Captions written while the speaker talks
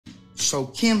So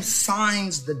Kim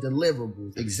signs the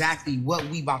deliverables, exactly what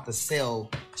we about to sell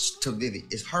to Vivid.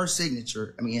 It's her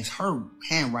signature. I mean, it's her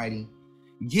handwriting,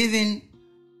 giving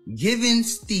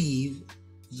Steve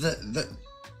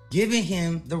giving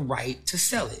him the right to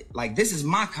sell it. Like, this is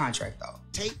my contract, though.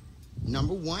 Tape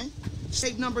number 1,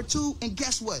 tape number 2, and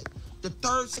guess what? The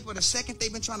third tape or the second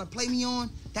they've been trying to play me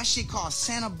on, that shit called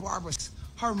Santa Barbara.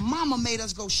 Her mama made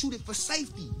us go shoot it for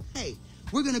safety. Hey,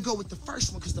 we're gonna go with the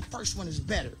first one because the first one is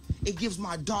better. It gives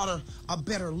my daughter a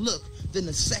better look than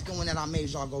the second one that I made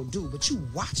y'all go do. But you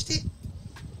watched it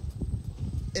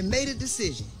and made a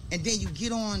decision. And then you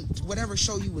get on whatever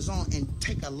show you was on and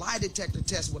take a lie detector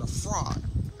test with a fraud.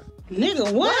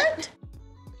 Nigga, what?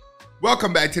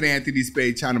 Welcome back to the Anthony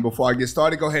Spade channel. Before I get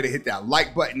started, go ahead and hit that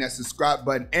like button, that subscribe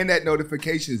button, and that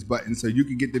notifications button so you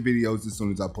can get the videos as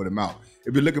soon as I put them out.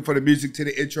 If you're looking for the music to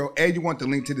the intro and you want the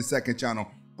link to the second channel,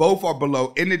 both are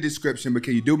below in the description. But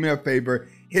can you do me a favor?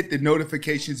 Hit the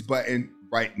notifications button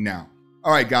right now.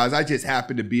 All right, guys, I just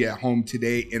happened to be at home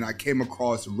today and I came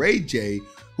across Ray J,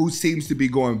 who seems to be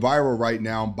going viral right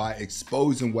now by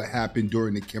exposing what happened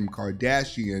during the Kim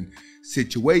Kardashian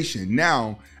situation.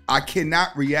 Now, I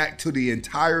cannot react to the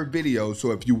entire video,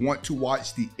 so if you want to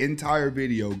watch the entire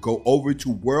video, go over to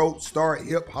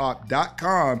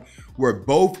worldstarhiphop.com where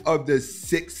both of the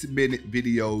 6-minute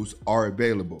videos are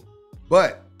available.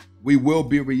 But we will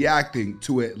be reacting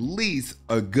to at least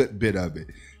a good bit of it.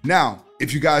 Now,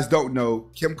 if you guys don't know,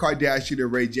 Kim Kardashian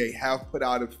and Ray J have put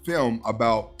out a film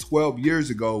about 12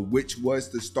 years ago, which was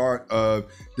the start of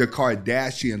the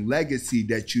Kardashian legacy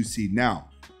that you see now.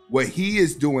 What he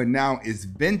is doing now is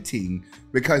venting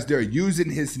because they're using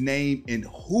his name in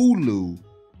Hulu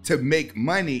to make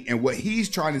money. And what he's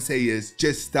trying to say is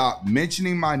just stop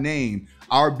mentioning my name.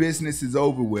 Our business is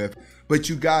over with, but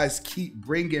you guys keep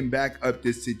bringing back up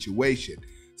this situation.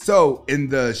 So in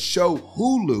the show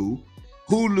Hulu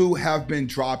have been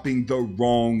dropping the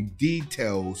wrong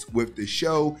details with the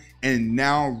show. And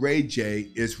now Ray J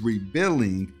is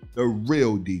revealing the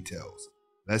real details.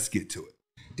 Let's get to it.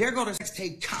 There go the sex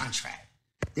tape contract.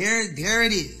 There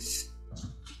it is.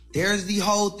 There's the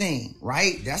whole thing,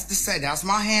 right? That's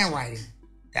my handwriting.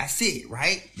 That's it,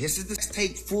 right? This is the sex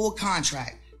tape full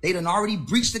contract. They done already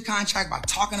breached the contract by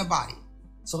talking about it.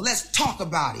 So let's talk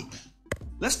about it.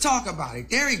 Let's talk about it.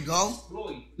 There you go.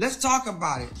 Let's talk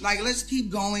about it. Like, let's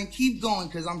keep going,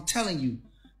 because I'm telling you,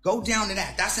 go down to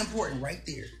that. That's important right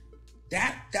there.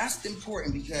 That's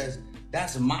important because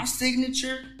that's my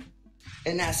signature.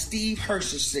 And that's Steve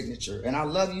Hirsch's signature. And I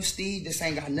love you, Steve. This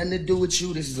ain't got nothing to do with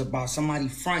you. This is about somebody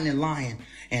fronting and lying.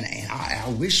 And I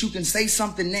wish you can say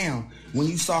something now when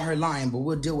you saw her lying, but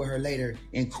we'll deal with her later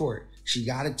in court. She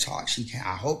got to talk. She can.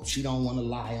 I hope she don't want to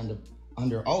lie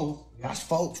under oath. That's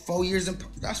 4 years.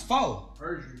 That's 4.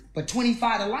 Perjury. But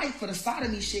 25 to life for the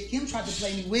sodomy shit Kim tried to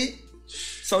play me with.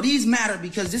 So these matter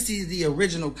because this is the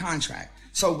original contract.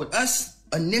 So with us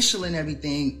initialing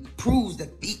everything proves that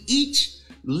each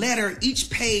letter, each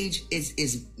page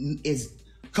is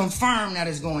confirmed that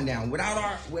it's going down.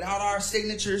 Without our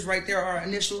signatures right there, our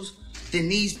initials, then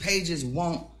these pages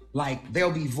won't, like,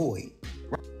 they'll be void.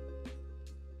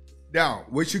 Now,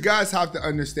 what you guys have to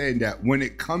understand that when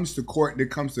it comes to court, and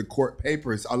it comes to court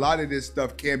papers, a lot of this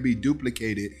stuff can be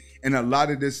duplicated and a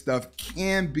lot of this stuff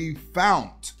can be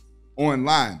found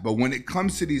online. But when it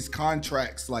comes to these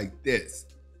contracts like this,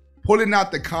 pulling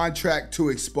out the contract to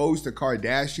expose the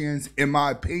Kardashians, in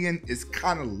my opinion, is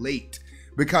kind of late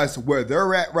because where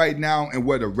they're at right now and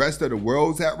where the rest of the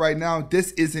world's at right now,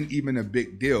 this isn't even a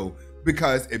big deal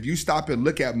because if you stop and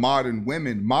look at modern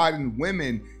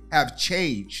women have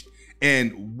changed,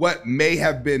 and what may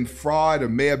have been fraud or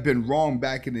may have been wrong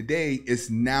back in the day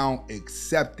is now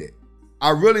accepted.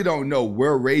 I really don't know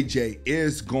where Ray J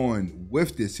is going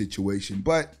with this situation,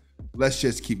 but let's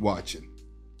just keep watching.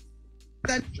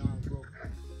 That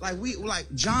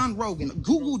John Rogan.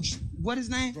 Google what his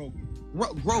name? Grogan.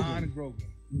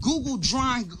 Google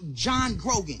John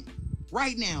Grogan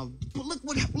right now. Look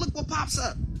what pops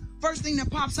up. First thing that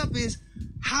pops up is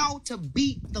how to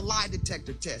beat the lie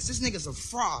detector test. This nigga's a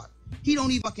fraud. He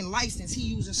don't even fucking license. He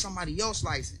using somebody else's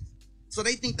license. So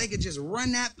they think they could just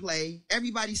run that play.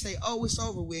 Everybody say, oh, it's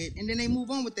over with, and then they move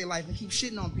on with their life and keep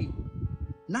shitting on people.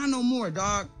 Not no more,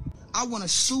 dog. I want to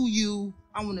sue you.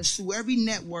 I want to sue every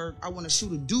network. I want to sue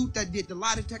the dude that did the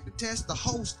lie detector test, the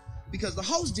host, because the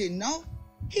host didn't know.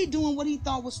 He doing what he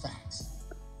thought was facts.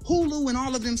 Hulu and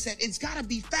all of them said it's got to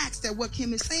be facts that what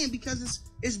Kim is saying because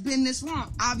it's been this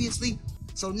long, obviously.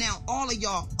 So now all of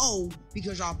y'all owe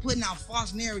because y'all putting out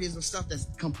false narratives of stuff that's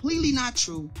completely not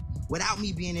true without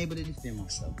me being able to defend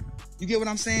myself. You get what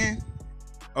I'm saying?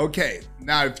 Okay,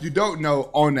 now if you don't know,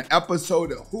 on the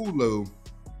episode of Hulu,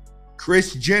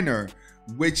 Kris Jenner,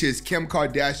 which is Kim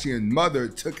Kardashian's mother,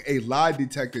 took a lie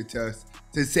detector test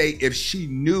to say if she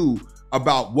knew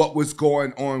about what was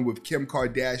going on with Kim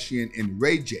Kardashian and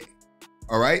Ray J.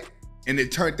 All right? And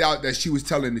it turned out that she was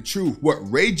telling the truth. What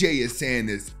Ray J is saying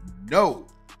is, no,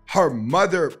 her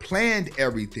mother planned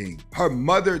everything. Her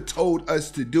mother told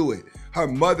us to do it. Her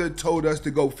mother told us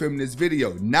to go film this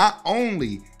video. Not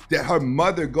only did her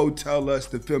mother go tell us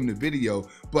to film the video,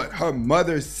 but her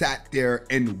mother sat there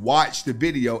and watched the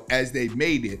video as they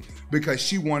made it because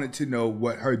she wanted to know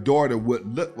what her daughter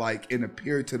would look like and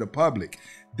appear to the public.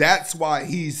 That's why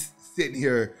he's sitting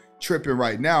here tripping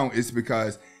right now, is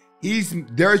because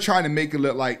they're trying to make it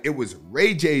look like it was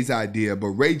Ray J's idea, but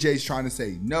Ray J's trying to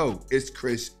say, no, it's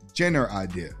Kris Jenner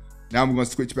idea. Now I'm gonna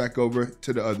switch back over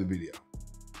to the other video.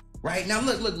 Right now,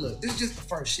 look. This is just the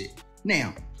first shit.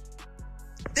 Now,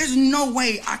 there's no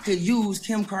way I could use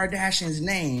Kim Kardashian's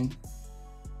name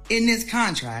in this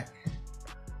contract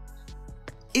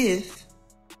if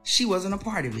she wasn't a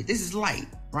part of it. This is light,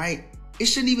 right? It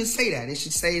shouldn't even say that. It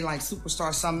should say like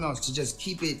superstar something else to just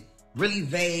keep it really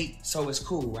vague so it's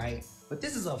cool, right? But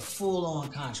this is a full-on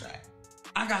contract.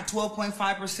 I got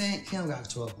 12.5%, Kim got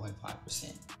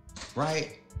 12.5%,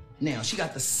 right? Now, she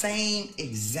got the same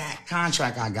exact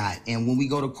contract I got. And when we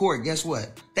go to court, guess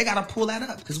what? They got to pull that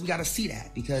up because we got to see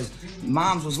that because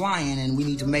moms was lying and we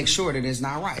need to make sure that it's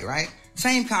not right?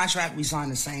 Same contract, we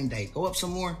signed the same day. Go up some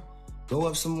more.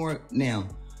 Now,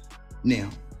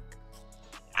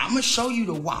 I'm going to show you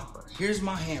the whopper. Here's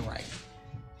my handwriting.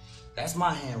 That's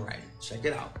my handwriting. Check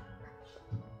it out.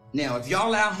 Now, if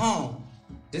y'all at home,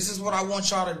 this is what I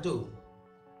want y'all to do.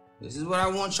 This is what I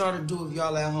want y'all to do if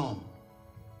y'all at home.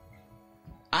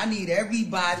 I need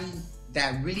everybody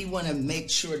that really want to make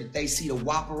sure that they see the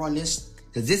whopper on this,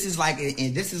 because this is like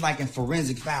in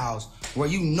forensic files where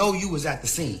you know you was at the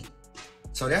scene.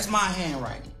 So that's my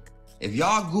handwriting. If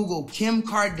y'all Google Kim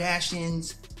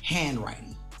Kardashian's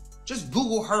handwriting, just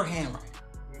Google her handwriting,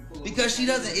 because it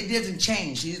doesn't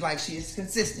change. She's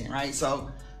consistent, right?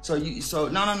 So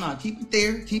no, keep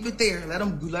it there.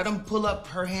 Let them pull up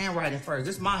her handwriting first.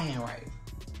 This is my handwriting.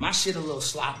 My shit a little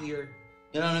sloppier.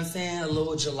 You know what I'm saying? A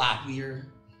little jalopier.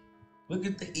 Look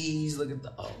at the E's, look at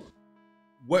the O.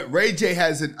 What Ray J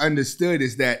hasn't understood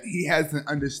is that he hasn't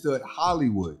understood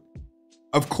Hollywood.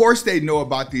 Of course they know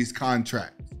about these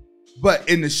contracts. But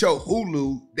in the show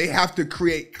Hulu, they have to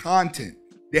create content.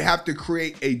 They have to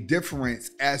create a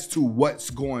difference as to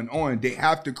what's going on. They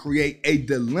have to create a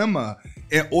dilemma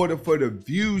in order for the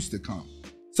views to come.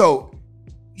 So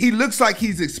he looks like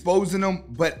he's exposing them,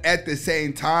 but at the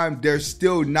same time, there's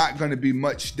still not going to be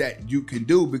much that you can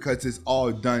do because it's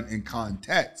all done in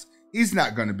context. He's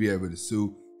not going to be able to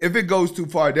sue. If it goes too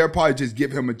far, they'll probably just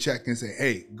give him a check and say,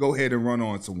 hey, go ahead and run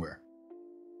on somewhere.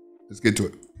 Let's get to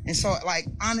it. And so, like,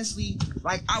 honestly,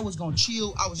 like, I was going to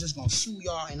chill. I was just going to sue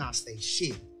y'all and I'll stay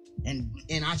shit. And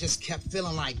I just kept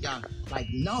feeling like, y'all, like,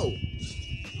 no.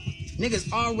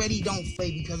 Niggas already don't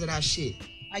play because of that shit.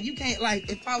 Like, you can't,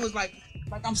 like, if I was like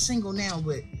I'm single now,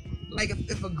 but like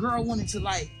if a girl wanted to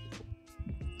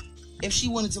if she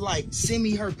wanted to send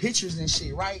me her pictures and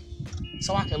shit, right?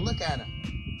 So I could look at them.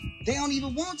 They don't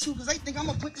even want to because they think I'm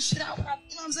gonna put the shit out. You know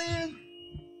what I'm saying?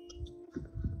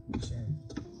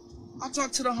 I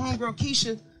talked to the homegirl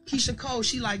Keisha Cole.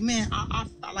 She like, man, I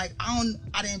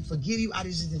didn't forgive you. I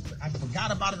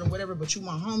forgot about it or whatever. But you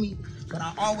my homie. But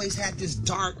I always had this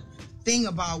dark thing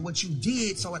about what you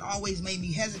did, so it always made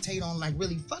me hesitate on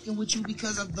really fucking with you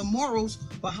because of the morals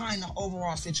behind the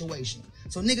overall situation.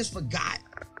 So niggas forgot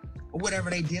or whatever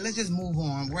they did. Let's just move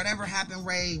on. Whatever happened,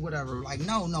 Ray, whatever. Like,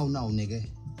 no, nigga.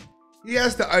 He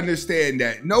has to understand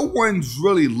that no one's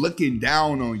really looking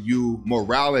down on you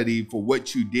morality for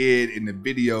what you did in the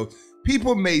video.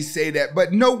 People may say that,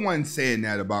 but no one's saying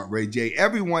that about Ray J.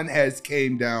 Everyone has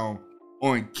came down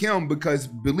on Kim because,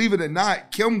 believe it or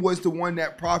not, Kim was the one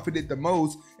that profited the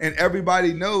most, and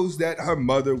everybody knows that her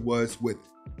mother was with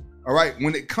it. All right,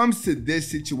 when it comes to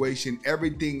this situation,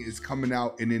 everything is coming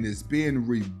out and it is being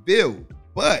revealed.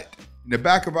 But in the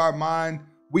back of our mind,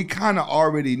 we kind of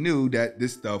already knew that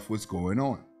this stuff was going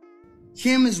on.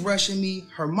 Kim is rushing me.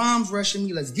 Her mom's rushing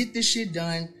me. Let's get this shit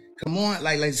done. Come on,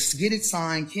 let's get it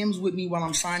signed. Kim's with me while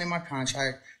I'm signing my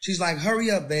contract. She's like,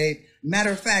 hurry up, babe. Matter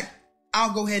of fact,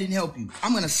 I'll go ahead and help you.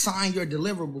 I'm going to sign your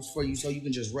deliverables for you so you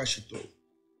can just rush it through,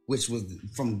 which was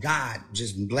from God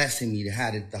just blessing me to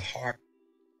have the heart.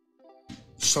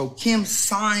 So Kim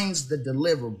signs the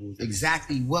deliverables,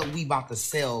 exactly what we about to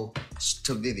sell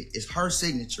to Vivid. It's her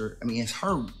signature. I mean, it's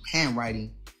her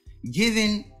handwriting,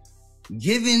 giving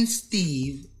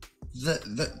Steve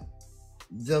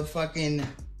the fucking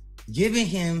giving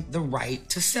him the right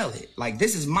to sell it. Like,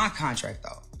 this is my contract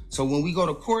though. So when we go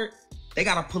to court, they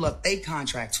gotta pull up their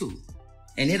contract too.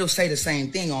 And it'll say the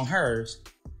same thing on hers,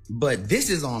 but this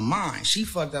is on mine. She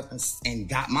fucked up and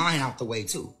got mine out the way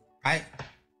too, right?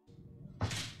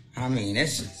 I mean,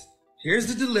 it's just,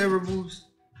 here's the deliverables,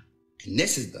 and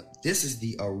this is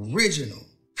the original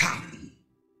copy.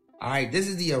 All right, this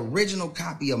is the original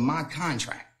copy of my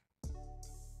contract.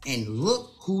 And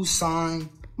look who signed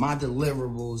my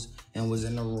deliverables and was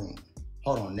in the room.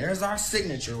 Hold on, there's our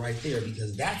signature right there,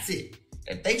 because that's it.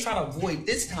 If they try to void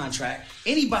this contract,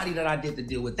 anybody that I did the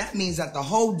deal with, that means that the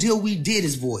whole deal we did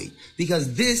is void,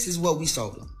 because this is what we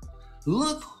sold them.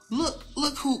 Look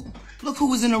who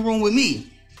was in the room with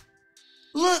me.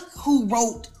 Look who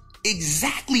wrote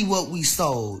exactly what we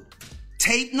sold.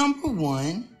 Tape number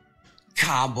 1,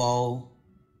 Cabo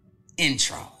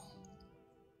intro.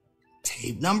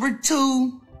 Tape number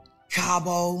 2,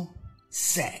 Cabo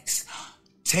sex.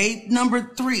 Tape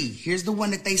number 3, here's the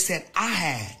one that they said I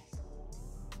had.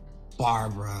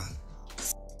 Barbara.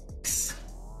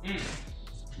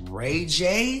 Ray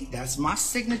J, that's my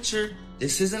signature.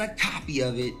 This isn't a copy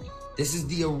of it. This is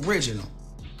the original.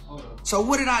 So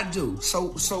what did I do?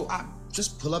 So I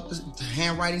just pull up the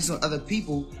handwritings of other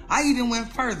people. I even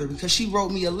went further because she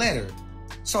wrote me a letter.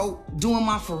 So doing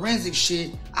my forensic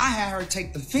shit, I had her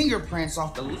take the fingerprints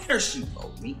off the letter she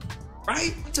wrote me,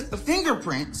 right? I took the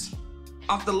fingerprints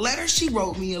off the letter she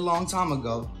wrote me a long time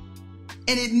ago,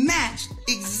 and it matched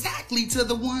exactly to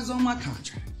the ones on my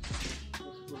contract.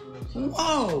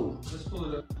 Whoa. Let's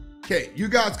pull it up. Okay, you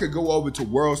guys could go over to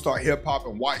World Star Hip Hop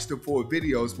and watch the full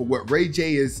videos, but what Ray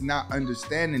J is not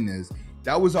understanding is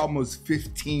that was almost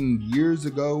 15 years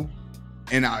ago,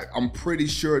 and I'm pretty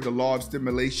sure the law of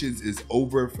stimulations is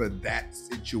over for that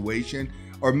situation.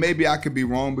 Or maybe I could be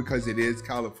wrong because it is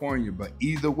California, but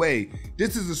either way,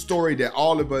 this is a story that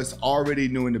all of us already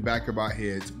knew in the back of our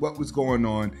heads what was going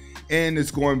on, and it's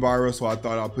going viral, so I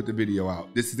thought I'll put the video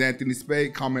out. This is Anthony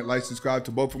Spade. Comment, like, subscribe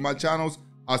to both of my channels.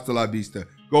 Hasta la vista.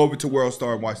 Go over to World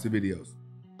Star and watch the videos.